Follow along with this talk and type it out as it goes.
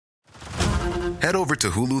Head over to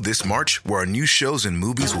Hulu this March, where our new shows and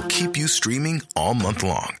movies will keep you streaming all month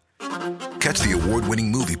long. Catch the award-winning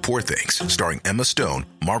movie Poor Things, starring Emma Stone,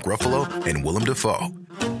 Mark Ruffalo, and Willem Dafoe.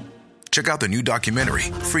 Check out the new documentary,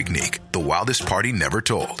 Freaknik, The Wildest Party Never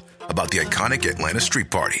Told, about the iconic Atlanta Street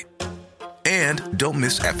Party. And don't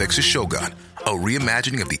miss FX's Shogun, a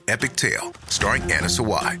reimagining of the epic tale, starring Anna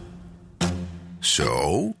Sawai.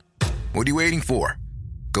 So, what are you waiting for?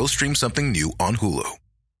 Go stream something new on Hulu.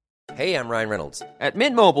 Hey, I'm Ryan Reynolds. At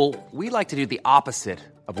Mint Mobile, we like to do the opposite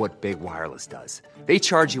of what Big Wireless does. They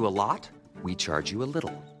charge you a lot, we charge you a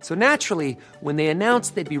little. So naturally, when they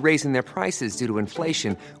announced they'd be raising their prices due to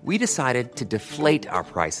inflation, we decided to deflate our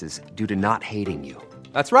prices due to not hating you.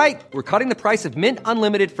 That's right. We're cutting the price of Mint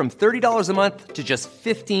Unlimited from $30 a month to just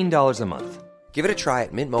 $15 a month. Give it a try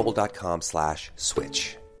at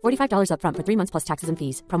mintmobile.com/switch. $45 up front for 3 months plus taxes and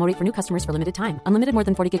fees. Promo rate for new customers for limited time. Unlimited more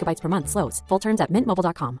than 40 gigabytes per month. Slows full terms at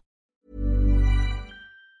mintmobile.com.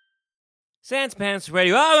 Sans Pants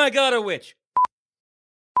Radio. Oh my God, a witch.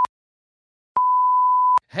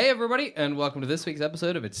 Hey everybody, and welcome to this week's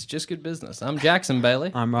episode of It's Just Good Business. I'm Jackson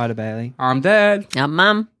Bailey. I'm Ryder Bailey. I'm Dad. I'm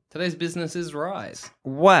Mum. Today's business is Rise.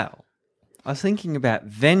 Well, I was thinking about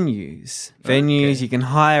venues. Venues you can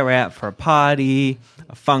hire out for a party,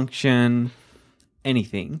 a function,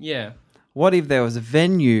 anything. Yeah. What if there was a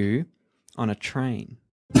venue on a train?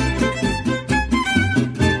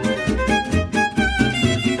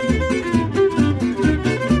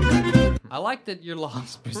 I like that your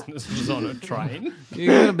last business was on a train. You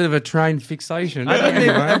got a bit of a train fixation.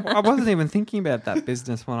 I wasn't even thinking about that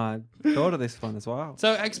business when I thought of this one as well.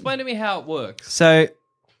 So explain to me how it works. So,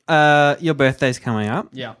 your birthday's coming up.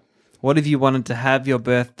 Yeah. What if you wanted to have your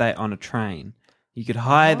birthday on a train? You could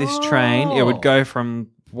hire this train. It would go from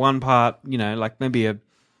one part, like maybe a...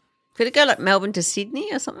 Could it go like Melbourne to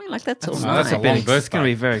Sydney or something? Like that's all that's right. a long It's going to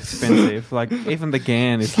be very expensive. Like even the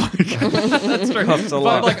GAN is like... That's true. Costs a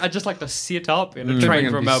lot. I just like to sit up in a train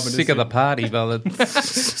from Melbourne to sick of the Sydney. party, but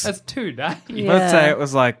That's 2 days. Yeah. Let's say it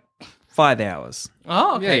was like 5 hours.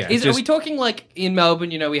 Oh, okay. Yeah, Are we talking like in Melbourne,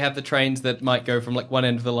 we have the trains that might go from like one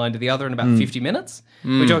end of the line to the other in about 50 minutes?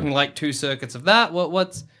 We're talking like 2 circuits of that?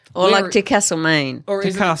 What's... Or like to Castlemaine. Or To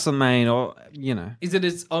is Castlemaine or, is it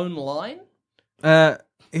its own line?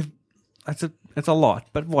 if it's a lot,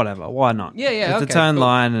 but whatever. Why not? Yeah, It's its okay, own cool.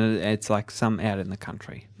 line and it's like some out in the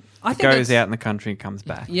country. I It think goes that's- out in the country and comes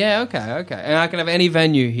back. Yeah, okay. And I can have any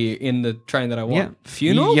venue here in the train that I want. Yeah.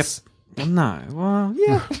 Funerals? Yep. Well, no. Well,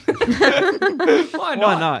 yeah. Why not?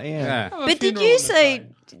 Why not? Yeah. yeah. Have a But did funeral you on the say,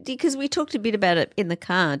 train. because we talked a bit about it in the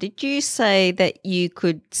car, did you say that you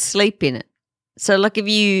could sleep in it? So like if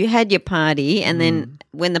you had your party and then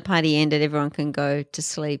when the party ended, everyone can go to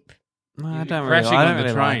sleep. No, I don't really, crashing I on don't the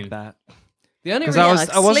really train. like that. The only Because reason... like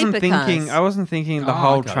I wasn't sleeper thinking. cars. I wasn't thinking the Oh,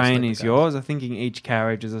 whole okay, train sleeper is cars. yours. I'm thinking each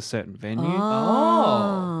carriage is a certain venue.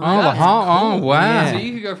 Oh. Oh, the whole, oh wow. Yeah. So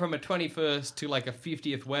you could go from a 21st to like a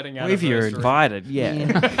 50th wedding Well, if you're anniversary. invited,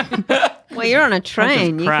 yeah. Well, you're on a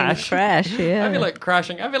train. You crash. can crash, yeah. I feel like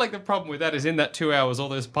crashing. I feel like the problem with that is in that 2 hours, all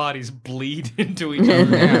those parties bleed into each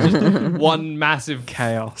other. It's just one massive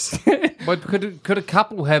Chaos. But could a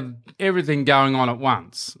couple have everything going on at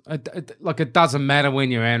once? Like it doesn't matter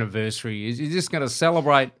when your anniversary is. You're just going to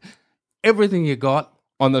celebrate everything you got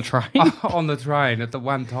on the train. on the train at the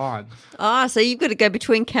one time. Oh, so you've got to go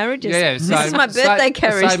between carriages. Yeah, This is my birthday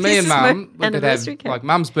carriage. So me This and is my Mum, we could have anniversary carriage. like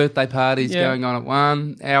Mum's birthday parties Yeah. going on at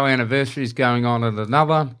one, our anniversary's going on at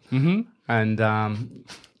another, and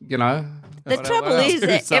The trouble else is to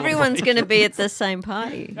that celebrate? everyone's going to be at the same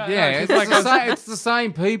party. yeah, it's the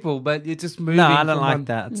same people, but you're just moving. No, I don't from like one-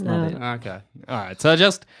 that. It's No. not it. Okay. All right, so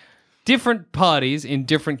just different parties in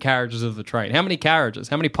different carriages of the train. How many carriages?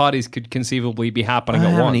 How many parties could conceivably be happening at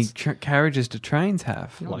How many once? carriages do trains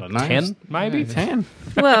have? I don't Like know. 10, maybe? 10.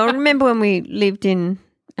 Well, remember when we lived in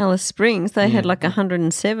Alice Springs, they had like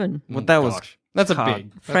 107. Well, that was Gosh, that's a car-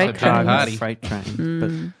 big. Freight a big trains. party. freight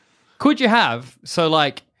train. Could you have, so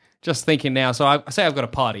like, just thinking now, so I say I've got a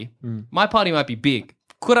party. My party might be big.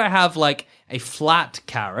 Could I have like a flat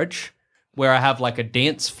carriage where I have like a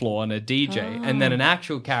dance floor and a DJ and then an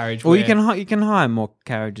actual carriage Well, where... you can hire more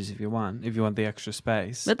carriages if you want the extra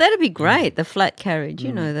space. But that'd be great, the flat carriage,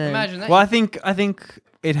 you know. Imagine that. Well, I think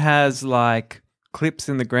it has like clips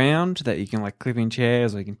in the ground that you can like clip in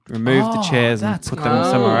chairs, or you can remove the chairs and that's put them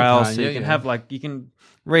somewhere cool. else. Okay, So you yeah, can yeah. have like you can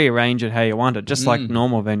rearrange it how you want it, just like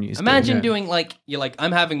normal venues. Imagine do. doing like, you're like,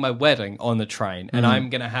 I'm having my wedding on the train and I'm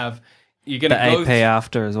going to have, you're going the to go... AP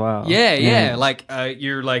after as well. Yeah. Like,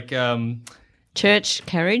 you're like... Church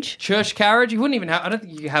carriage. church carriage. You wouldn't even have. I don't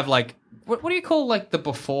think you have like what do you call like the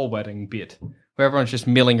before wedding bit where everyone's just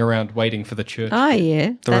milling around waiting for the church. Oh,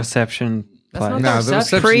 yeah. The reception That's not place. the No, the reception. reception's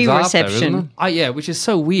after, Pre-reception. isn't it? Oh yeah, which is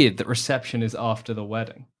so weird that reception is after the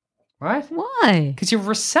wedding, right? Why? Because you're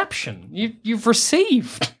reception. You've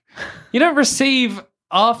received. You don't receive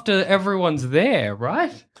after everyone's there,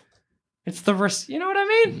 right? It's the you know what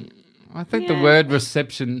I mean? I think the word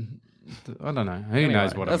reception, I don't know. Who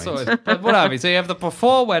knows what it That's means? always, but what I mean. So you have the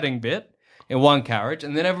before wedding bit in one carriage,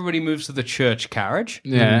 and then everybody moves to the church carriage.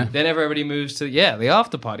 Yeah. Then everybody moves to the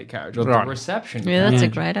after party carriage or Right. the reception. Yeah, that's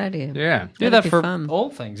carriage. a great idea. Yeah. Do That'd that be for fun. all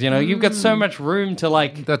things. You know, you've got so much room to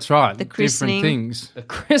like That's right. The christening. Different things. the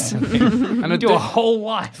christening. And and it do a de- whole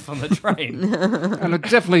life on the train. and it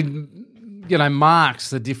definitely, marks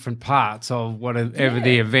the different parts of whatever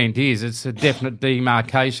the event is. It's a definite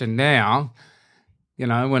demarcation now. You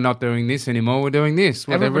know, we're not doing this anymore. We're doing this.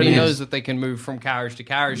 Whatever Everybody it is. knows that they can move from carriage to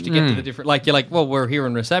carriage to get to the different. Like you're like, well, we're here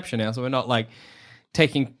in reception now, so we're not like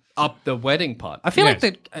taking up the wedding part. I feel Yes.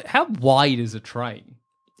 like how wide is a train?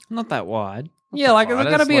 Not that wide. Yeah, like is Right, it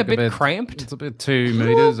going to it's be like a bit about- cramped? It's about 2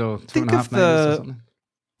 meters or two think and a half of meters or the- something.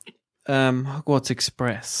 Hogwarts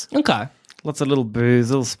Express. Okay. Lots of little booths,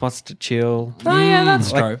 little spots to chill. Oh yeah,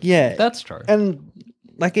 that's Like, true. yeah. that's true. And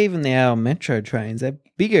like even our metro trains, they're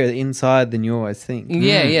bigger inside than you always think.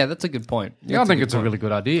 Yeah, that's a good point. Yeah, I That's think good it's a point. really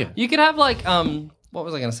good idea. You could have like what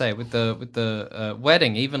was I going to say with the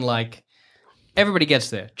wedding? Even like everybody gets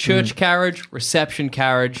there: church carriage, reception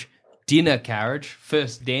carriage, dinner carriage,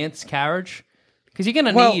 first dance carriage. Because you're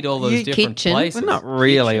going to need all those different kitchen. places. Well, not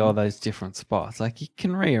really all those different spots. Like you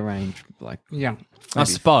can rearrange like Yeah. I maybe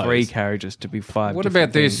suppose. 3 carriages to be 5. What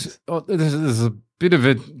different about this? things. Oh, this is a bit of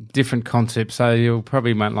a different concept, so you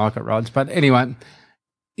probably won't like it, Rods. But anyway,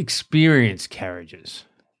 experience carriages.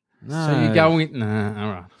 No. So you go in. Nah,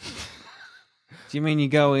 all right. Do you mean you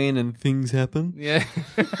go in and things happen? Yeah.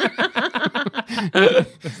 Is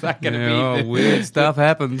that going to Yeah, be the, weird stuff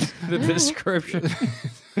happens. the description?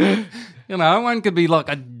 You know, one could be like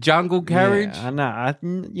a jungle carriage. Yeah, I know.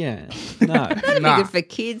 Yeah. No. That'd be Nah. good for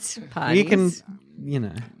kids parties. You can, you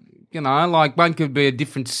know. You know, like one could be a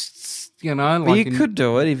different. You know, But like you could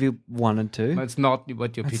do it if you wanted to. It's not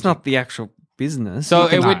what you're It's pitching. not the actual business. So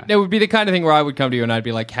You can- it would be the kind of thing where I would come to you and I'd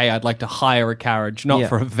be like, hey, I'd like to hire a carriage, not Yeah.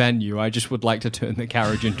 for a venue. I just would like to turn the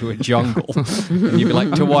carriage into a jungle. And you'd be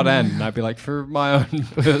like, to what end? And I'd be like, for my own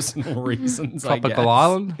personal reasons. I Tropical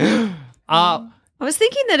guess. island. I was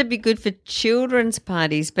thinking that'd be good for children's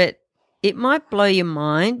parties, but it might blow your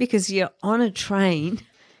mind because you're on a train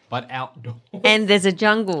But outdoors. and there's a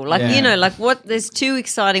jungle. Like, Yeah. you know, like what? There's two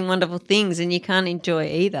exciting, wonderful things and you can't enjoy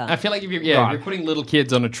either. I feel like if Right. you're putting little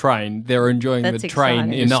kids on a train, they're enjoying That's the train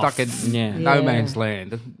exciting. You're enough. stuck in Yeah. no Yeah. man's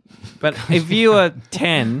land. But if you were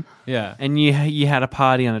 10 Yeah. and you had a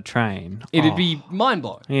party on a train, It'd oh, be mind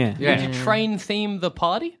blowing. Yeah. Yeah. Would you train theme the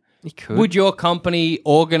party? You could. Would your company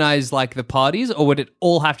organize like the parties, or would it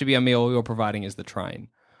all have to be a meal you're providing as the train?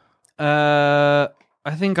 I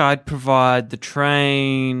think I'd provide the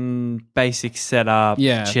train basic setup,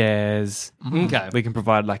 Yeah. chairs. Okay. We can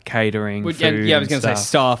provide like catering, Would- food. and, yeah, I was going going to to say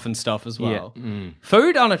staff and stuff as well.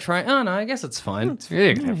 Food on a train? Oh no, I guess it's fine. Yeah,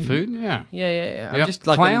 you can have food. Yeah. Yeah. I'm Yep. just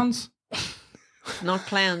like Clowns. Not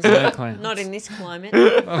clowns. clowns. Not in this climate.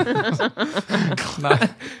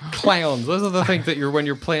 clowns. Those are the things that when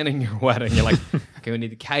you're planning your wedding, you're like, okay, we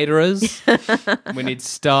need the caterers, we need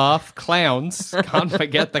staff, clowns. Can't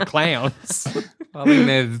forget the clowns. I think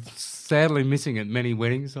they're sadly missing at many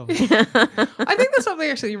weddings. I think there's something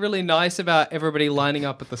actually really nice about everybody lining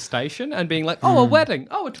up at the station and being like, oh, a wedding,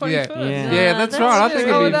 oh, a 21st. Yeah, that's right. I that's think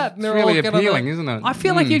good. it'd be, And it's they're really all gonna appealing, like- isn't it? I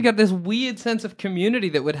feel like you'd get this weird sense of community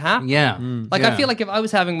that would happen. Yeah. Like, I feel like if I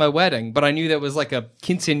was having my wedding, but I knew there was like a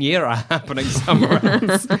quinceañera happening somewhere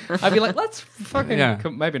else, I'd be like, let's fucking, Yeah.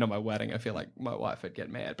 maybe not my wedding. I feel like my wife would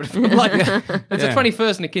get mad. But if like, it's a Yeah.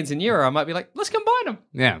 21st and a quinceañera, I might be like, let's combine them.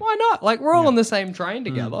 Yeah. Why not? Like, we're all on the same train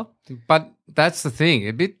together. But that's the thing.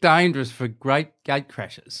 A bit dangerous for great gate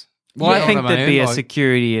crashes. Well, You I think know what there'd be a Like-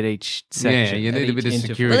 security at each section. Yeah, you need a bit of each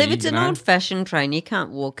interval. security. Well, if it's you an know? old-fashioned train, you can't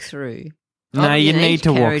walk through. No, you know, need each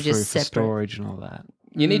to walk carriage through is for separate. storage and all that.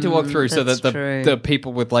 You need to walk through so that that's true. the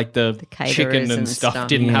people with like the caterers chicken and and stuff stuff.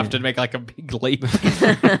 didn't Yeah. have to make like a big leap.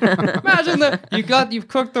 Imagine that you've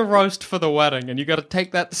cooked the roast for the wedding and you got to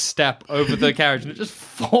take that step over the carriage and it just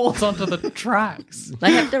falls onto the tracks.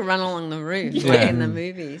 They have to run along the roof like in the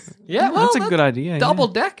movies. Yeah, well, That's a good idea. Double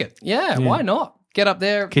deck it. Yeah, why not? Get up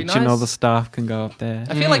there. be Kitchen, nice. all the staff can go up there.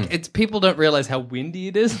 I feel like it's people don't realize how windy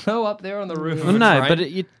it is though up there on the roof. Well, of a no, train. but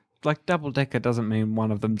like double decker doesn't mean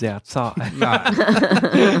one of them's outside.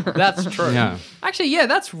 That's true. Yeah. Actually, yeah,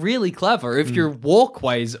 that's really clever. If your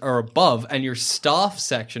walkways are above and your staff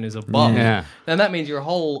section is above, Yeah. then that means your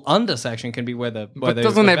whole under section can be where the But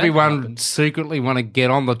doesn't everyone secretly want to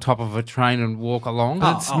get on the top of a train and walk along?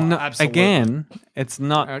 It's not, absolutely. again, it's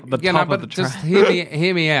not the top but of the just train.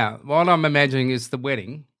 hear me out. What I'm imagining is the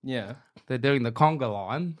wedding. Yeah. They're doing the conga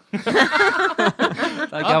line. They Up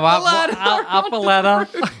go the up, ladder. up a ladder,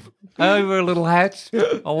 over a little hatch,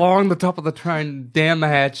 along the top of the train, down the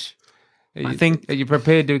hatch. Are you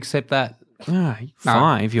prepared to accept that?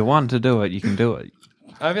 Fine. If you want to do it, you can do it.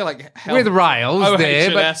 I feel like With rails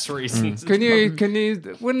there, but OH&S reasons. can you?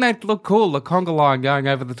 Wouldn't that look cool? The conga line going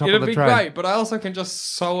over the top It'd of the be train. great, but I also can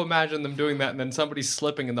just so imagine them doing that and then somebody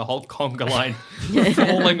slipping and the whole conga line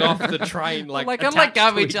falling off the train like Like, let go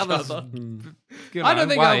of attached each to other's. other. you I don't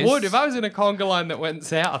know, think I ways. would. If I was in a conga line that went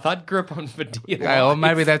south, I'd grip on for dear Okay, or life.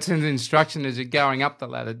 maybe that's in the instruction as you're going up the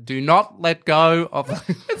ladder. Do not let go of.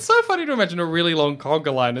 It's so funny to imagine a really long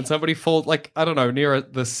conga line and somebody falls, like, I don't know, near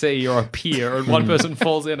the sea or a pier, and one person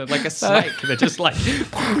falls in and like a snake. They're just like,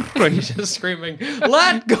 he's just screaming,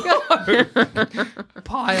 let go!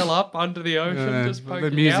 Pile up under the ocean, just poking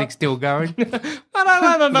the music's out. still going.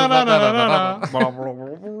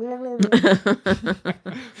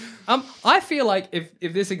 I feel like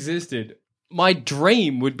if this existed, my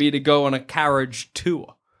dream would be to go on a carriage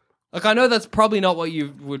tour. Like, I know that's probably not what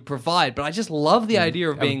you would provide, but I just love the idea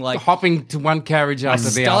of being like, hopping to one carriage I after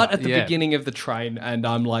the other. start at the Yeah. beginning of the train and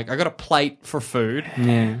I'm like, I got a plate for food.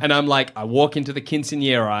 Yeah. And I'm like, I walk into the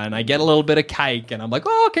quinceanera and I get a little bit of cake and I'm like,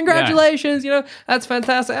 oh, congratulations, that's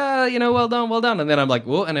fantastic. Well done, well done. And then I'm like,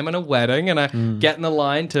 well, and I'm in a wedding and I get in the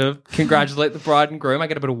line to congratulate the bride and groom. I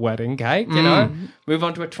get a bit of wedding cake, move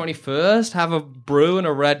on to a 21st, have a brew and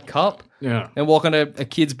a red cup. Yeah. And walk on a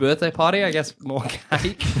kid's birthday party, I guess more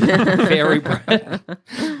cake, fairy bread.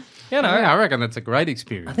 Yeah, I reckon that's a great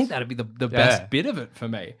experience. I think that'd be the best bit of it for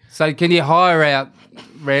me. So can you hire out,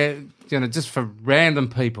 just for random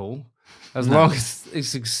people, as long as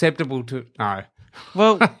it's acceptable to... No.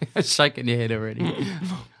 Well, Shaking your head already.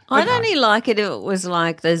 I'd only like it if it was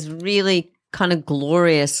like those really kind of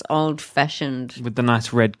glorious old-fashioned... with the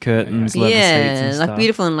nice red curtains, leather seats and like stuff.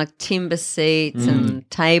 beautiful and like timber seats and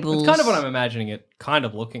tables. It's kind of what I'm imagining it kind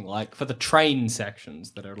of looking like for the train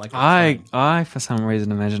sections that are like. I for some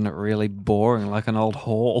reason imagine it really boring, like an old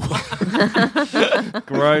hall.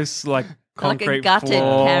 Gross, like concrete like a gutted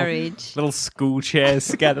floor, carriage. little school chairs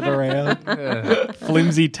scattered around,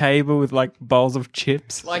 flimsy table with like bowls of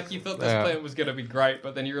chips. Like you thought this plan was going to be great,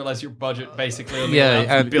 but then you realize your budget basically only Yeah, allows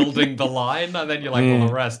for and- building the line, and then you're like, well,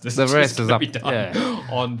 the rest is up. be done Yeah.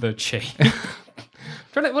 on the cheap.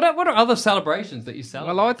 What are other celebrations that you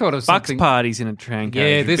celebrate? Well, I thought of Bucks something... parties in a train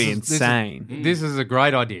carriage would be insane. This is a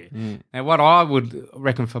great idea. Now, what I would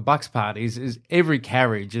reckon for Bucks parties is every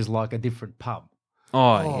carriage is like a different pub.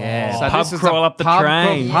 Oh, yeah. So Pub this is crawl a up the pub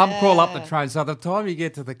train. Pub crawl up the train. So the time you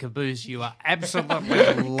get to the caboose, you are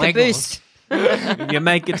absolutely legless. You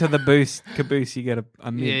make it to the caboose, you get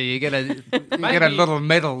a mint. Yeah, you get a little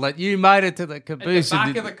medal that you made it to the At the caboose.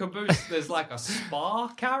 back of the caboose, there's like a spa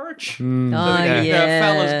carriage. Oh, The yeah.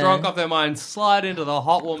 fellas drunk off their mind slide into the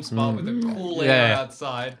hot warm spot with the cool air Yeah.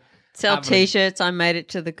 outside. Sell T-shirts. I made it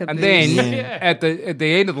to the caboose. And then Yeah. at the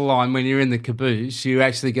end of the line, when you're in the caboose, you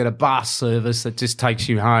actually get a bus service that just takes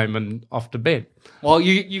you home and off to bed. Well,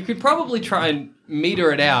 you could probably try and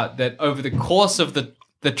meter it out that over the course of the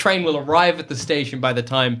train will arrive at the station by the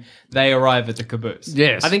time they arrive at the caboose.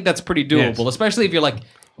 Yes. I think that's pretty doable, Yes. especially if you're like,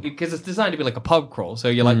 because it's designed to be like a pub crawl. So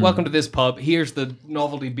you're like, welcome to this pub. Here's the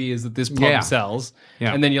novelty beers that this pub Yeah. sells.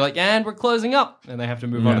 Yeah. And then you're like, and we're closing up. And they have to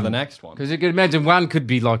move on to the next one. Because you can imagine one could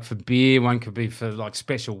be like for beer, one could be for like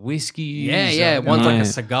special whiskey. Yeah. One's like a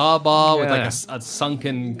cigar bar with like a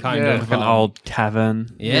sunken kind Yeah. of Like an old tavern.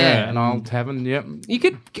 Yeah. an old tavern. Yep. You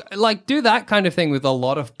could like do that kind of thing with a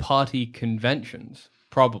lot of party conventions,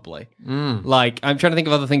 probably. Like I'm trying to think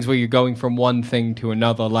of other things where you're going from one thing to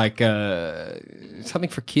another, like something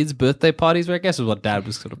for kids' birthday parties, I guess is what Dad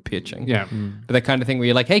was sort of pitching. Yeah. But that kind of thing where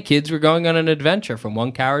you're like, hey kids, we're going on an adventure from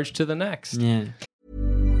one carriage to the next. Yeah.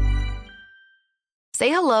 Say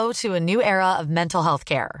hello to a new era of mental health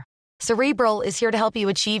care. Cerebral is here to help you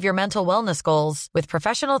achieve your mental wellness goals with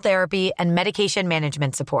professional therapy and medication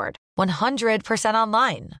management support. 100%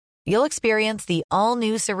 online. You'll experience the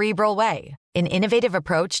all-new Cerebral Way, an innovative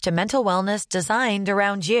approach to mental wellness designed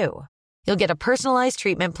around you. You'll get a personalized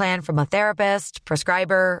treatment plan from a therapist,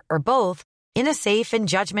 prescriber, or both in a safe and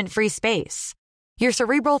judgment-free space. Your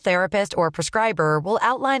Cerebral therapist or prescriber will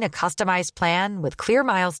outline a customized plan with clear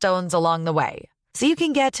milestones along the way, so you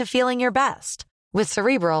can get to feeling your best. With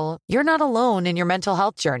Cerebral, you're not alone in your mental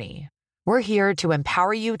health journey. We're here to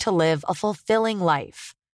empower you to live a fulfilling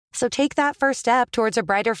life. So take that first step towards a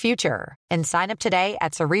brighter future and sign up today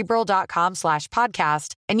at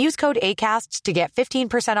Cerebral.com/podcast and use code ACAST to get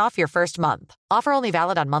 15% off your first month. Offer only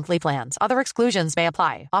valid on monthly plans. Other exclusions may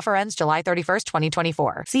apply. Offer ends July 31st,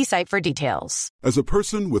 2024. See site for details. As a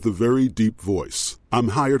person with a very deep voice, I'm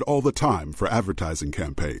hired all the time for advertising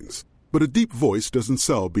campaigns. But a deep voice doesn't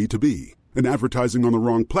sell B2B, and advertising on the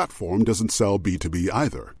wrong platform doesn't sell B2B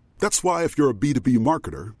either. That's why if you're a B2B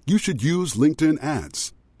marketer, you should use LinkedIn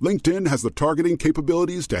ads. LinkedIn has the targeting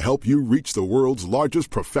capabilities to help you reach the world's largest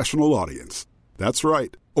professional audience. That's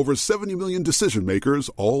right, over 70 million decision makers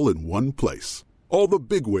all in one place. All the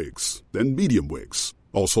big wigs, then medium wigs,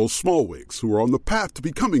 also small wigs who are on the path to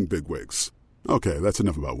becoming big wigs. Okay, that's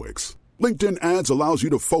enough about wigs. LinkedIn ads allows you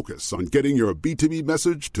to focus on getting your B2B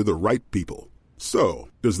message to the right people. So,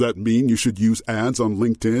 does that mean you should use ads on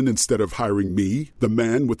LinkedIn instead of hiring me, the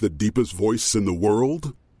man with the deepest voice in the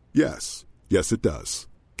world? Yes. Yes, it does.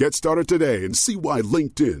 Get started today and see why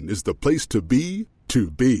LinkedIn is the place to be to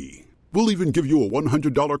be. We'll even give you a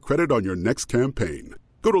 $100 credit on your next campaign.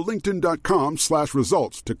 Go to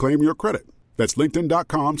linkedin.com/results to claim your credit. That's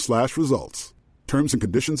linkedin.com/results. Terms and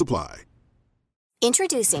conditions apply.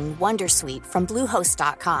 Introducing Wondersuite from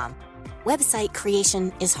Bluehost.com. Website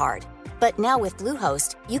creation is hard, but now with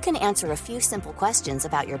Bluehost, you can answer a few simple questions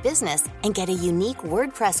about your business and get a unique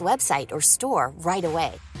WordPress website or store right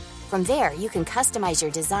away. From there, you can customize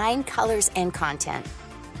your design, colors, and content.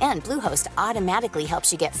 And Bluehost automatically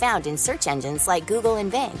helps you get found in search engines like Google and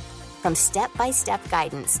Bing. From step-by-step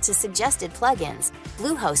guidance to suggested plugins,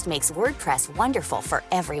 Bluehost makes WordPress wonderful for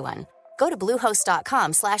everyone. Go to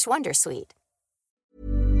bluehost.com/wondersuite.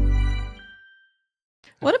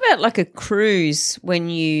 What about like a cruise when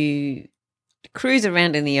you cruise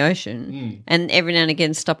around in the ocean and every now and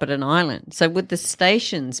again stop at an island? So would the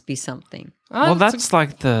stations be something? Well, that's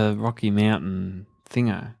like the Rocky Mountain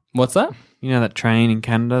thingo. What's that? You know that train in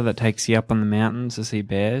Canada that takes you up on the mountains to see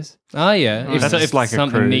bears? Oh, yeah. If like a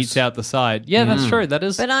something cruise. neats out the side. Yeah, that's true. That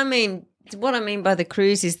is. But I mean, what I mean by the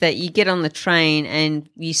cruise is that you get on the train and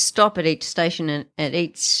you stop at each station, and at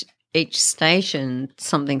each station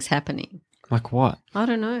something's happening. Like what? I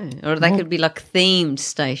don't know. Or they could be like themed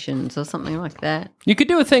stations or something like that. You could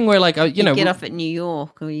do a thing where, like, you know, get off at New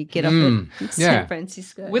York or you get off at San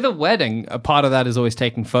Francisco. with a wedding, a part of that is always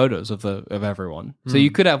taking photos of everyone. So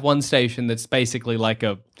you could have one station that's basically like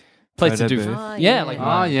a place Photo to do. booth.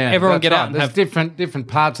 Everyone get out and There's have different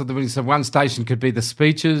parts of the wedding. So one station could be the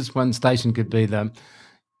speeches, one station could be the,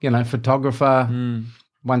 photographer,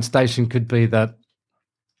 one station could be the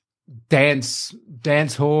dance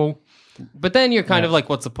hall. But then you're kind of like,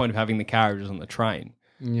 what's the point of having the carriages on the train?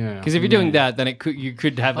 Yeah, Because if you're doing that, then you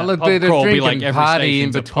could have that Well, pub it'd be crawl a be like drinking every party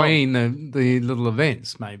in station's a pub. between the little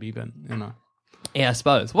events, maybe. But Yeah, I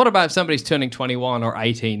suppose. What about if somebody's turning 21 or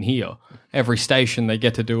 18 here? Every station they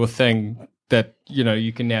get to do a thing that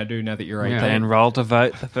you can now do now that you're 18. They enroll to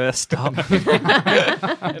vote the first stop.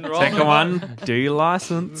 Second one, do your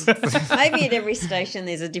license. Maybe at every station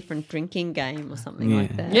there's a different drinking game or something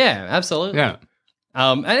like that. Yeah, absolutely. yeah.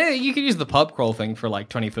 And you could use the pub crawl thing for like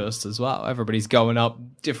 21st as well. Everybody's going up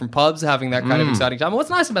different pubs, having that kind of exciting time. And what's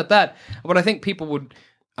nice about that, what I think people would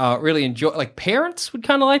really enjoy, like parents would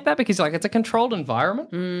kind of like that because like it's a controlled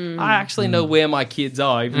environment. I actually know where my kids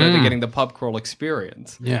are, even though they're getting the pub crawl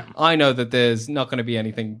experience. Yeah. I know that there's not going to be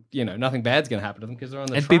anything, nothing bad's going to happen to them because they're on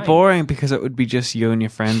the It'd train. be boring because it would be just you and your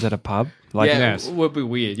friends at a pub. Like It would be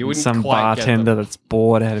weird. You wouldn't some quite bartender get them. that's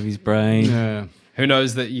bored out of his brain. Yeah. Who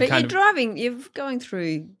knows that you But kind you're of... driving, you're going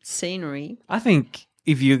through scenery. I think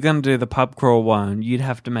if you're going to do the pub crawl one, you'd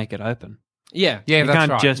have to make it open. Yeah. Yeah, You that's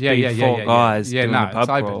can't right. just be four guys doing no, the pub it's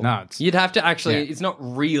open. crawl. No, it's, You'd have to actually... Yeah. It's not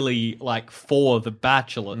really like for the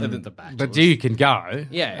bachelor... the bachelors. but you can go.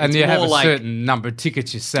 Yeah, and it's you have more a like- certain number of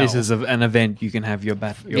tickets yourself. This is an event you can have your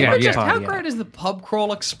Yeah, watch yeah. How party great at. is the Pub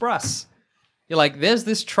Crawl Express? You're like, there's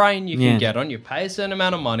this train you can Yeah. get on, you pay a certain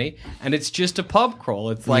amount of money, and it's just a pub crawl.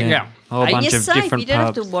 It's like, Yeah. A whole And bunch you're of safe. different You don't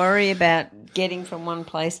pubs. have to worry about getting from one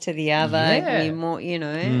place to the other. Yeah. You're more,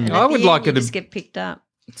 and I at would the like end, you it to- just get picked up.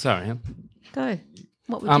 Sorry. Go.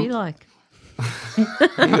 What would you like?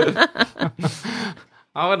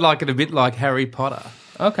 I would like it a bit like Harry Potter.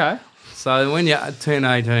 okay. So when you turn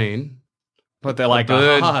 18, But they're like,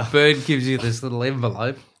 bird gives you this little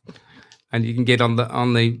envelope, and you can get on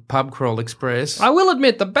the Pub Crawl Express. I will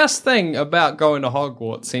admit, the best thing about going to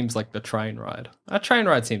Hogwarts seems like the train ride. That train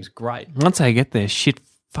ride seems great. Once I get there,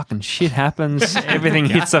 fucking shit happens. Everything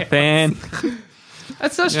hits a fan.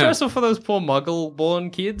 It's so stressful for those poor Muggle-born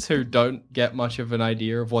kids who don't get much of an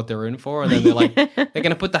idea of what they're in for, and then they're like, they're going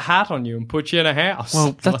to put the hat on you and put you in a house.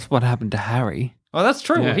 Well, that's what happened to Harry. Oh, that's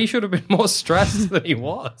true. Yeah. He should have been more stressed than he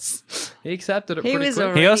was. He accepted it He pretty was quick.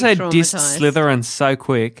 already He also dissed traumatized. Slytherin so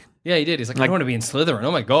quick. Yeah, he did. He's like, I don't want to be in Slytherin.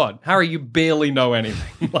 Oh my god, Harry, you barely know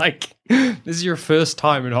anything. Like, this is your first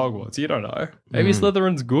time in Hogwarts. You don't know. Maybe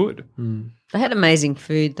Slytherin's good. They had amazing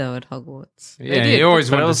food though at Hogwarts. Yeah, did, you always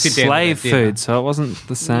But wanted it to was sit down slave with that dinner. food, so it wasn't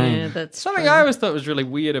the same. Yeah, that's Something true. I always thought was really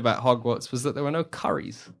weird about Hogwarts was that there were no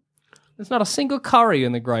curries. There's not a single curry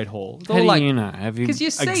in the Great Hall. It's How all do like, you know? Have you because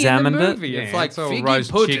you see examined in the movie, it? it's Yeah, like it's all figgy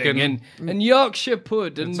roast pudding chicken. and Yorkshire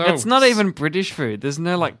pudding. It's all- It's not even British food. There's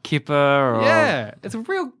no like kipper or Yeah, it's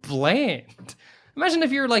real bland. Imagine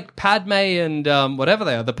if you're like Padme and whatever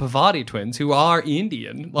they are, the Pavati twins, who are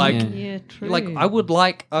Indian. Like, Yeah, true. like I would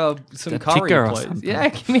like some A curry, tikka or please. something. Yeah,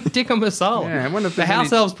 give me a tikka masala. Yeah, I wonder if the there's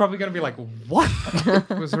house any- elf's probably going to be like, what?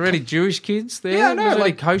 Was there any Jewish kids there? Yeah, I know, Was there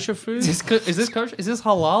any like- kosher food? Is this kosher? Is this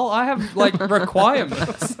halal? I have like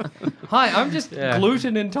requirements. Hi, I'm just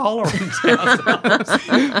gluten intolerant. House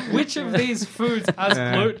elves. Which of these foods has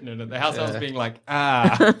gluten in it? The house elves being like,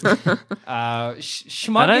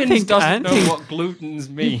 Schmuggins think- I doesn't don't know think- what glutens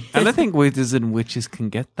mean. I don't think wizards and witches can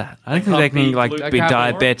get that. I don't think can't they can be like gluten- be They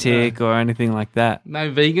can't be- diabetic or anything like that.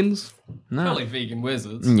 No vegans? No. Probably vegan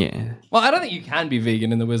wizards. Yeah. Well, I don't think you can be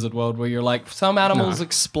vegan in the wizard world where you're like, some animals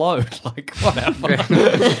explode. Like, whatever.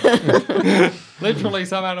 Literally,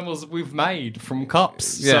 some animals we've made from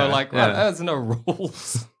cups. Yeah, So, like, yeah. there's no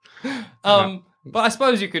rules. But I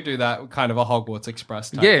suppose you could do that with kind of a Hogwarts Express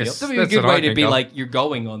type Yes, deal. That would be a that's good what I way to think be of. like, you're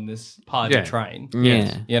going on this party Yeah. train.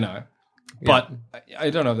 Yeah. You know. But I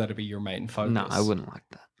don't know if that'd be your main focus. No, I wouldn't like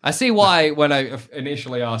that. I see why when I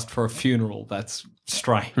initially asked for a funeral, that's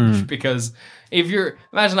strange. Because if you're,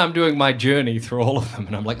 imagine I'm doing my journey through all of them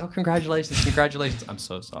and I'm like, oh, congratulations. I'm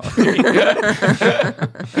so sorry.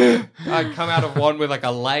 I come out of one with like a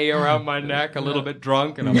lei around my neck, a little bit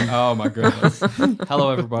drunk, and I'm like, oh my goodness. Hello,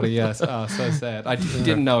 everybody. Yes. Oh, so sad. I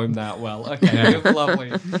didn't know him that well. Okay. You're lovely.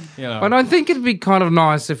 You know. But I think it'd be kind of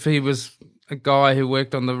nice if he was a guy who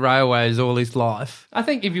worked on the railways all his life. I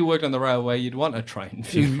think if you worked on the railway, you'd want a train You,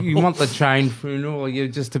 funeral. you want the train funeral, or you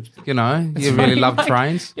just, you know, you really love Like,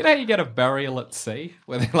 trains. You know, you get a burial at sea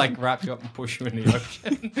where they like wrap you up and push you in the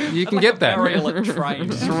ocean. You can Like get a that. burial at train.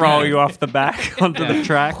 Just roll you off the back onto the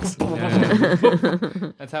tracks.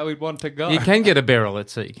 That's how we'd want to go. You can get a burial at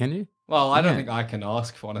sea, can you? Well, I don't think I can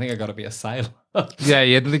ask for one. I think I got to be a sailor. Yeah,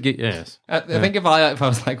 yes. I think if I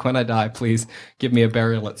was like, when I die, please give me a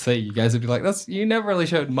burial at sea, you guys would be like, "That's you never really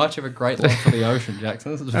showed much of a great love for the ocean,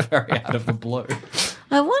 Jackson. This is very out of the blue."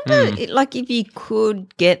 I wonder, like, if you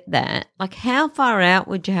could get that, like, how far out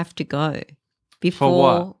would you have to go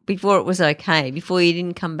before it was okay, before you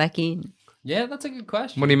didn't come back in? Yeah, that's a good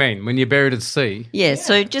question. What do you mean? When you're buried at sea? Yeah,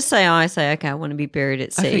 so just say I say, okay, I want to be buried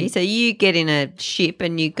at sea. So you get in a ship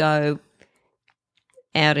and you go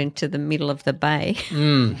out into the middle of the bay.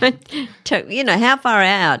 You know, how far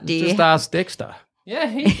out do you? Just ask Dexter. Yeah,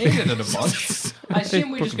 he did it a bunch. I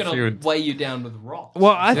assume we're just going to weigh you down with rocks.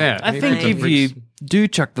 Well, Yeah, I he think puts if the you bricks- do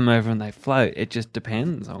chuck them over and they float, it just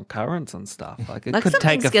depends on currents and stuff. Like it Like could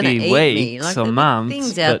take something's a gonna few eat weeks me. Like or there'll be months.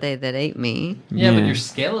 things out but there that eat me. yeah, but yeah. your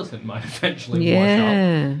skeleton might eventually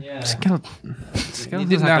Yeah. wash up. Yeah. Skeletons You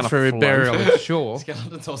didn't ask for a burial at shore.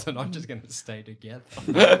 Skeletons also not just going to stay together.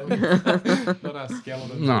 Not how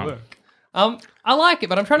skeletons No. work. I like it,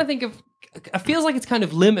 but I'm trying to think of. It feels like it's kind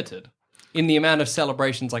of limited in the amount of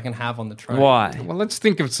celebrations I can have on the train. Why? Well, let's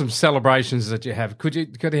think of some celebrations that you have. Could you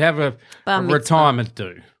have a Bar mitzvah. retirement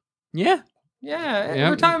do? Yeah. Yeah, Yeah.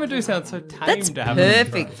 retirement do sound so tame That's to have. on the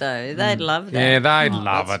perfect, train. though. They'd love that. Yeah, they'd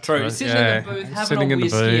love it. True. Sitting Yeah. in the booth, having Sitting a in the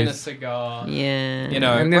whiskey and a booth. cigar. Yeah. You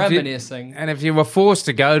know, And if you- reminiscing. And if you were forced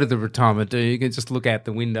to go to the retirement do, you could just look out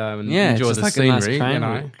the window and Yeah, enjoy it's the just like a nice scenery. train You know,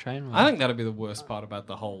 ride. Train ride. I think that'd be the worst part about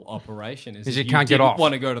the whole operation is Is if you can't get didn't off.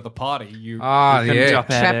 want to go to the party. You Couldn't yeah.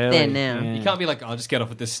 drop out Trapped early. there now. Yeah. You can't be like, I'll just get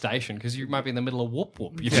off at this station because you might be in the middle of whoop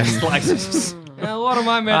whoop. You're just like, what am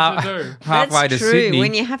I meant to do? Halfway That's to true. Sydney.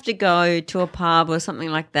 When you have to go to a pub or something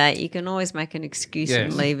like that, you can always make an excuse and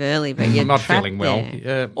Yes. leave early, but you're I'm not trapped feeling well. there.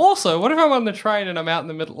 Yeah. Also, what if I'm on the train and I'm out in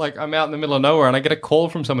the middle, of nowhere, and I get a call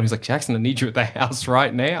from someone who's like, Jackson, I need you at the house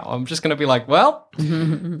right now. I'm just going to be like, well,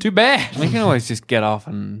 too bad. We can always just get off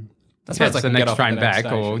and That's Yeah, I it's the can next get off at train the next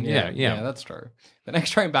back, or- station. yeah. yeah, that's true. The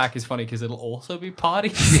next train back is funny because it'll also be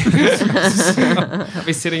parties. I'll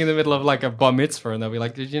be sitting in the middle of like a bar mitzvah, and they'll be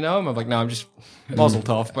like, "Did you know him?" I'm like, "No, I'm just Mazel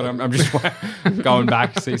tov, but I'm just going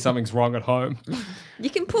back to see something's wrong at home." You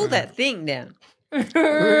can pull that thing down.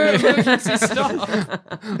 Emergency stop.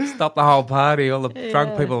 Stop the whole party. All the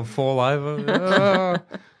drunk people fall over.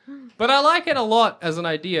 But I like it a lot as an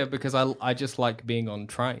idea because I just like being on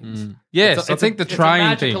trains. Yes, I think the it's train a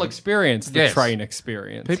magical thing. experience, the Yes. train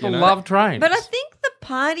experience. People you know? love trains. But I think the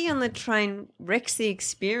party on the train wrecks the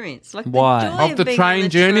experience. Like Why? The joy of the being on train the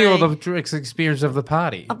journey or train- the experience of the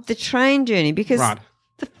party? of the train journey, because Right.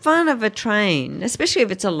 the fun of a train, especially if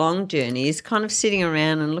it's a long journey, is kind of sitting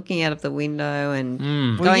around and looking out of the window and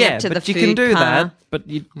going Well, yeah, up to but the you food can do car. that. But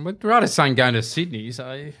you, But right as saying going to Sydney,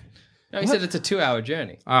 so... No, he said it's a 2-hour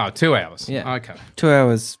journey. Oh, 2 hours. Yeah. Okay. 2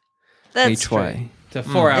 hours That's each true. way. To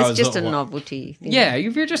 4 hours. It's just a or what? novelty thing. Yeah,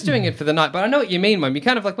 if you're just doing it for the night. But I know what you mean, Mum. You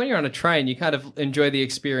kind of like when you're on a train, you kind of enjoy the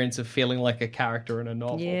experience of feeling like a character in a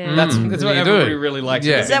novel. Yeah. That's what you do. everybody really likes.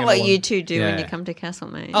 Yeah. about Is that being what alone. you two do when Yeah. you come to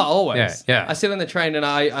Castlemaine? Oh, always. Yeah, yeah. I sit on the train and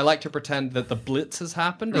I like to pretend that the Blitz has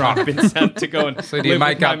happened. And Right. I've been sent to go and So do you live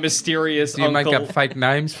make with my up- mysterious Do you uncle. make up fake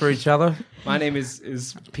names for each other? My name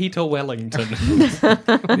is Peter Wellington.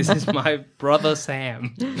 This is my brother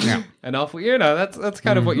Sam. Yeah. And off, that's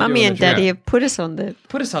kind of what you do. Mummy on and a train. Daddy have put us on the.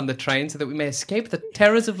 Put us on the train so that we may escape the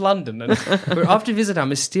terrors of London. And we're off to visit our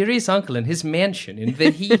mysterious uncle in his mansion in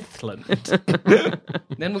the Heathland.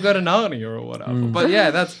 Then we'll go to Narnia or whatever. But yeah,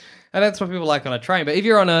 that's what people like on a train. But if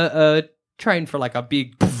you're on a train for like a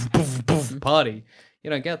big poof, poof, poof party, you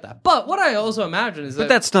don't get that. But what I also imagine is that But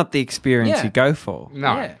that's not the experience Yeah. you go for.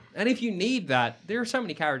 No. yeah. And if you need that, there are so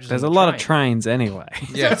many carriages. There's a on the lot train. of trains anyway.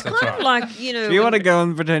 Yes, that's Kind of right. like, If you want to go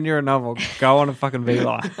and pretend you're a novel, go on a fucking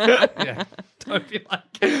beeline. Don't be like,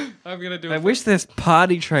 I'm going to do I it. wish this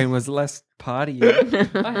party train was less party. I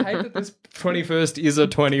hate that this 21st is a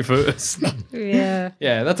 21st. Yeah.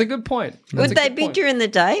 Yeah, that's a good point. That's Would a they good be point. during the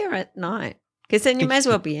day or at night? Because then you may as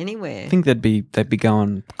well be anywhere. I think they'd be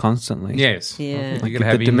going constantly. Yes. Yeah. You Like could if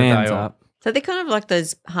have the in the demand's day off. up. So they're kind of like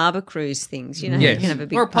those harbour cruise things, you know? Yes. You can have a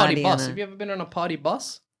big Or a party on bus. Have you ever been on a party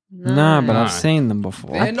bus? No, but No. I've seen them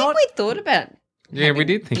before. They're I think not. we thought about Yeah, we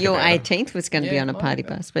did think your about it. 18th was going to be Yeah, on a might party have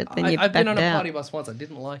been. bus, but then you I've backed been on a out. party bus once. I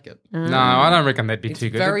didn't like it. No, I don't reckon that'd be It's too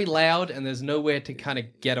good. very loud and there's nowhere to kind of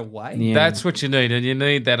get away. Yeah. That's what you need, and you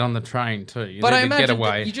need that on the train too. You But need I to imagine get that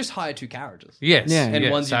away. you just hire 2 carriages. Yes, Yeah. And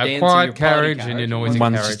yes. one's so your a dancing, quiet your party carriage and carriage. your noisy And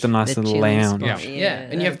one's carriage. just a nice The little chilling lounge. spot. Yeah,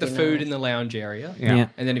 and you have the that'd be food nice. in the lounge area. Yeah. Yeah.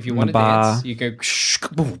 And then if you And want the to bar. dance, you go shh,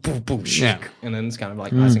 boom, boom, boom, shh, Yeah. and then it's kind of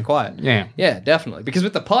like nice and quiet. Yeah. Yeah, definitely. Because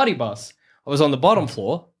with the party bus, I was on the bottom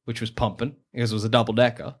floor, which was pumping because it was a double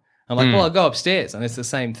decker. I'm like, well, I'll go upstairs, and it's the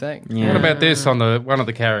same thing. Yeah. What about this on the one of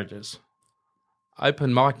the carriages?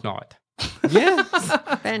 Open mic night. Yeah.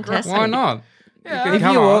 Fantastic. Why not? Yeah, If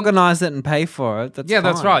come you on. organise it and pay for it, that's Yeah,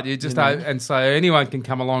 that's fine, right. You just know? and so anyone can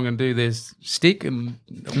come along and do this stick and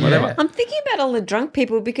whatever. I'm thinking about all the drunk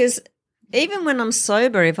people because even when I'm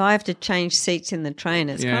sober, if I have to change seats in the train,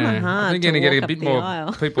 it's kind of I hard think to you're going to walk get a up bit the more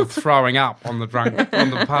aisle. people throwing up on the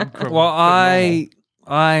pub. Well,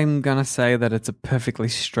 I'm gonna say that it's a perfectly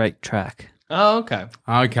straight track. Oh, okay.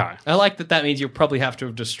 Okay. I like that. That means you probably have to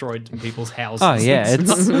have destroyed some people's houses. Oh yeah,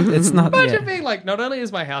 it's not. Imagine Yeah. being like, not only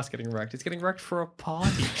is my house getting wrecked, it's getting wrecked for a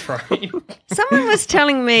party train. Someone was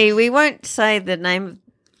telling me, we won't say the name of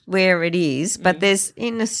where it is, but there's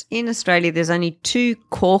in Australia there's only 2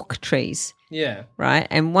 cork trees, Yeah. right?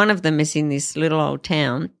 And one of them is in this little old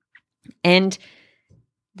town, and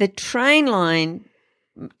the train line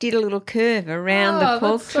did a little curve around the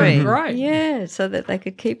cork that's so tree. great. Yeah, so that they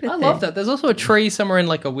could keep it I there. love that. There's also a tree somewhere in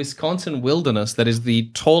like a Wisconsin wilderness that is the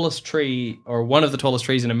tallest tree or one of the tallest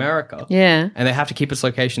trees in America. Yeah. And they have to keep its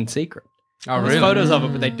location secret. Oh, There's really? photos of it,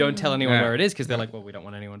 but they don't tell anyone Yeah. where it is because they're like, well, we don't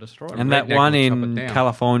want anyone to destroy it. And that redneck one will chop in it down.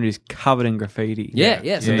 California is covered in graffiti. Yeah,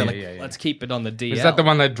 yeah. So Yeah, they're yeah, like, yeah, yeah. let's keep it on the DL. Is that the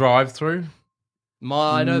one they drive through?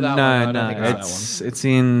 I know that one. I don't think it's that one. it's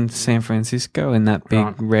in San Francisco in that big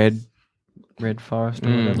Right. red forest or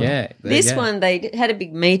whatever. Yeah. This yeah. one, they had a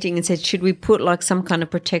big meeting and said, should we put like some kind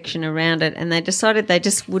of protection around it? And they decided they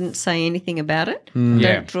just wouldn't say anything about it.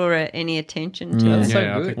 Yeah. Don't draw any attention to That's it. so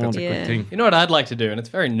yeah, I good. think that's a Yeah. good thing. You know what I'd like to do, and it's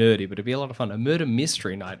very nerdy, but it'd be a lot of fun. A murder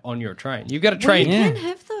mystery night on your train. You've got a Well, train. you Yeah. can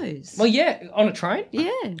have those. Well, yeah, on a train.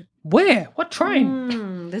 Yeah. Where? What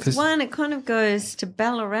train? There's one, it kind of goes to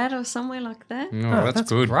Ballarat or somewhere like that. Oh, that's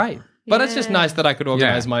good. Great. But it's just Yeah. nice that I could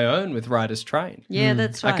organize Yeah. my own with Riders Train. Yeah,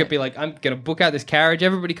 that's right. I could be like, I'm going to book out this carriage.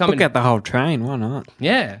 Everybody come Look in. at the whole train. Why not?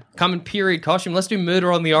 Yeah. Come in period costume. Let's do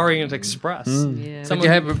Murder on the Orient Express. Yeah. Someone Could you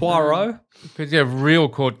have have Poirot. Could you have real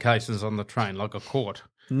court cases on the train, like a court?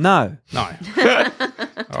 No. No.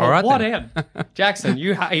 All right. What then. end? Jackson,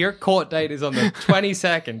 your court date is on the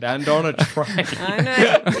 22nd and on a train. I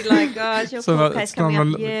know. You're like, gosh, your So court it's case coming not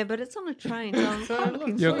up. on- Yeah, but it's on a train. So I'm kind of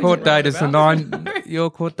looking Your forward court to date it. is the 9. Your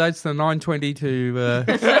court date's the 9:20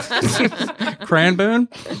 to Cranbourne.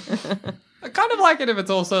 I kind of like it if it's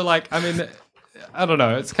also like, I mean, I don't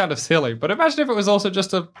know, it's kind of silly, but imagine if it was also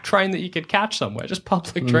just a train that you could catch somewhere, just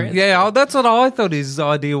public transport. Yeah, that's what I thought his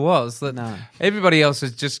idea was. That No. everybody else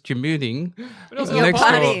is just commuting. also You're Next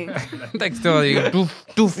partying. Next door, you doof,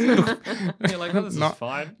 doof, doof. You're like, oh, this is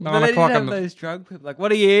fine. But 9 they o'clock did have on the... those drug people. Like,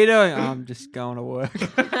 what are you doing? Oh, I'm just going to work.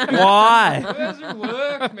 Why? Where's your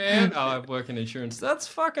work, man? Oh, I work in insurance. That's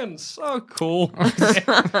fucking so cool.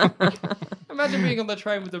 Imagine being on the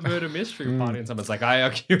train with a murder mystery party and someone's like, I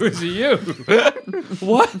accuse you.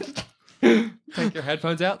 What? Take your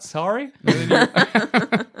headphones out, sorry? And then you're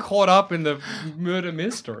caught up in the murder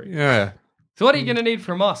mystery. Yeah. So what are you going to need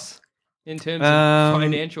from us in terms of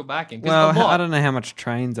financial backing? 'Cause Well, a lot. I don't know how much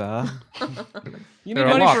trains are. You need There are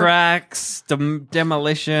a money lot. for Tracks,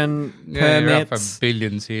 demolition, Yeah, you're up permits. for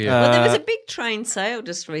billions here. Well, there was a big train sale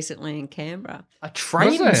just recently in Canberra. a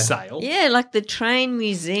train Was there? sale. Yeah, like the train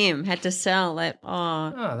museum had to sell that. that's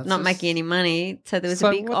Not just- making any money. So there was So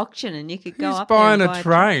a big what- auction, and you could go Who's up there buying and a buy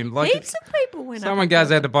train? Like, Heaps of people went someone up.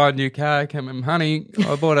 goes out to buy a new car, come in, honey,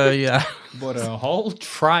 I bought a... Bought a whole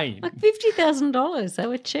train. like $50,000. They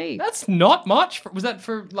were cheap. That's not much. Was that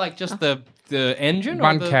for like just the engine?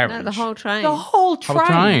 One or the, carriage. No, the whole train. The whole train. Whole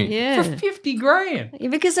train. Yeah. For 50 grand. Yeah,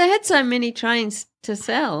 because they had so many trains to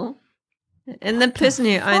sell. And the person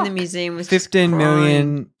who owned the museum was just 15 crying.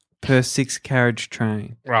 million per 6-carriage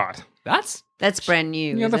train. Right. That's brand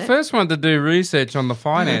new. You're is the it? first one to do research on the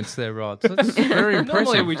finance there, Rod. So it's very impressive.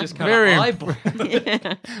 Normally we just kind Very of eyeball.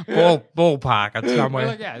 ballpark it We're somewhere.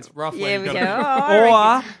 like, yeah, it's roughly. Yeah, we got go. a- Oh,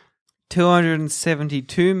 I reckon- Or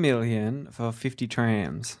 272 million for 50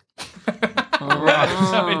 trams. Right.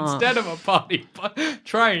 So instead of a party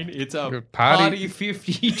train, it's a party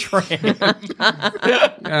 50 tram.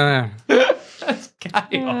 That's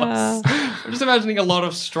chaos. I'm just imagining a lot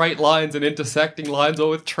of straight lines and intersecting lines, all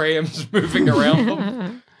with trams moving around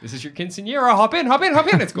them. This is your quinceanera. Hop in, hop in,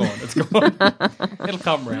 hop in. It's gone. It's gone. It'll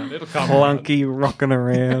come round. It'll come Clunky rocking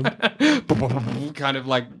around. round. Kind of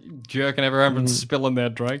like jerking everyone and spilling their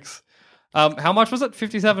drinks. How much was it?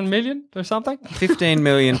 57 million or something? 15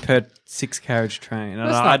 million per 6-carriage train. And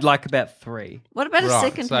I'd like about 3. What about a Right,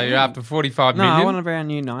 second so hand? you're up to 45 No, million. I want a brand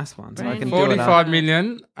new nice one. So I Brand can new. do it up. 45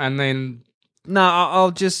 million, and then... No,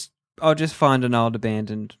 I'll just find an old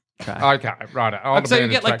abandoned track. Okay, right. So you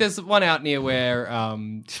get like there's one out near where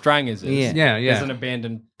Strangers is. Yeah. Yeah, yeah. There's an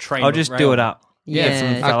abandoned train. I'll just do it up. Yeah, Get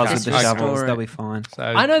some fellas okay. with the Okay. shovels. Store it. They'll be fine. So,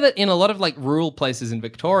 I know that in a lot of like rural places in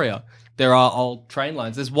Victoria, there are old train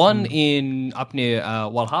lines. There's one in up near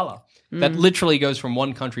Walhalla that literally goes from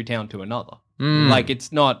one country town to another. Like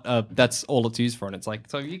it's not. That's all it's used for, and it's like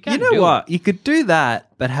so you can. You know do what? It. You could do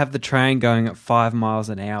that, but have the train going at 5 miles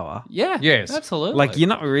an hour. Yeah. Yes. Absolutely. Like you're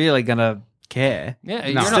not really gonna care. Yeah. No.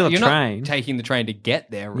 You're Still not. a You're train. not taking the train to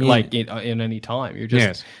get there. Yeah. Like in any time. You're just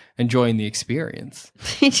Yes. enjoying the experience.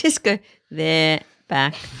 You just go there,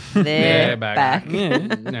 back, there, There, back. back. Yeah.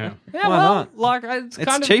 no. Yeah. Why well, not? like it's It's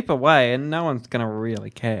kind of cheaper way, and no one's gonna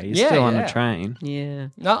really care. You're Yeah, still on yeah. a train. Yeah.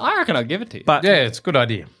 No, I reckon I'll give it to you. But Yeah, it's a good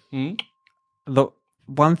idea. the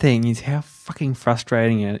one thing is how fucking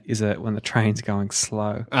frustrating it is it when the train's going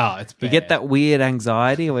slow. Oh, it's bad. You get that weird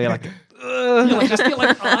anxiety where you're like, You just feel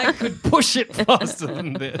like I could push it faster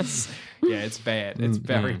than this. Yeah, it's bad. It's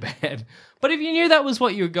very bad. But if you knew that was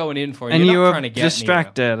what you were going in for, and you're you not were trying to get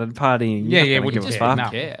distracted and partying. Yeah, you're yeah, not gonna wouldn't give a care. fuck. No.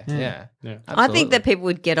 care. Yeah. I think that people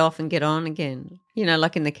would get off and get on again. You know,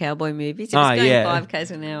 like in the cowboy movies. It was Oh, going yeah. 5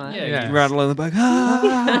 k's an hour. Yeah, Yeah. You rattle in the back.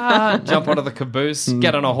 Ah! jump onto the caboose,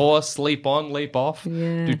 get on a horse, leap on, leap off,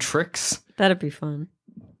 Yeah. do tricks. That'd be fun.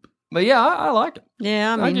 But yeah, I like it.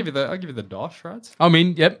 Yeah, I I'll mean, give you the dosh, right? I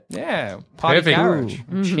mean, yep. Yeah, party Perfect. carriage,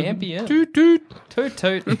 champion, Toot, toot. toot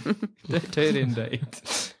toot, toot toot indeed.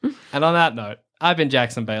 And on that note, I've been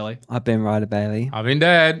Jackson Bailey. I've been Ryder Bailey. I mean,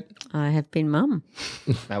 Dad. I have been mum.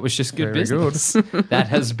 That was just good Very business. That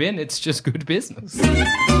has been. It's just good business.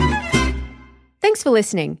 Thanks for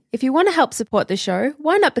listening. If you want to help support the show,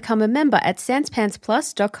 why not become a member at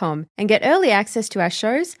sanspantsplus.com and get early access to our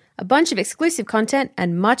shows, a bunch of exclusive content,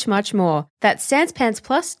 and much, much more. That's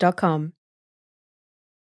sanspantsplus.com.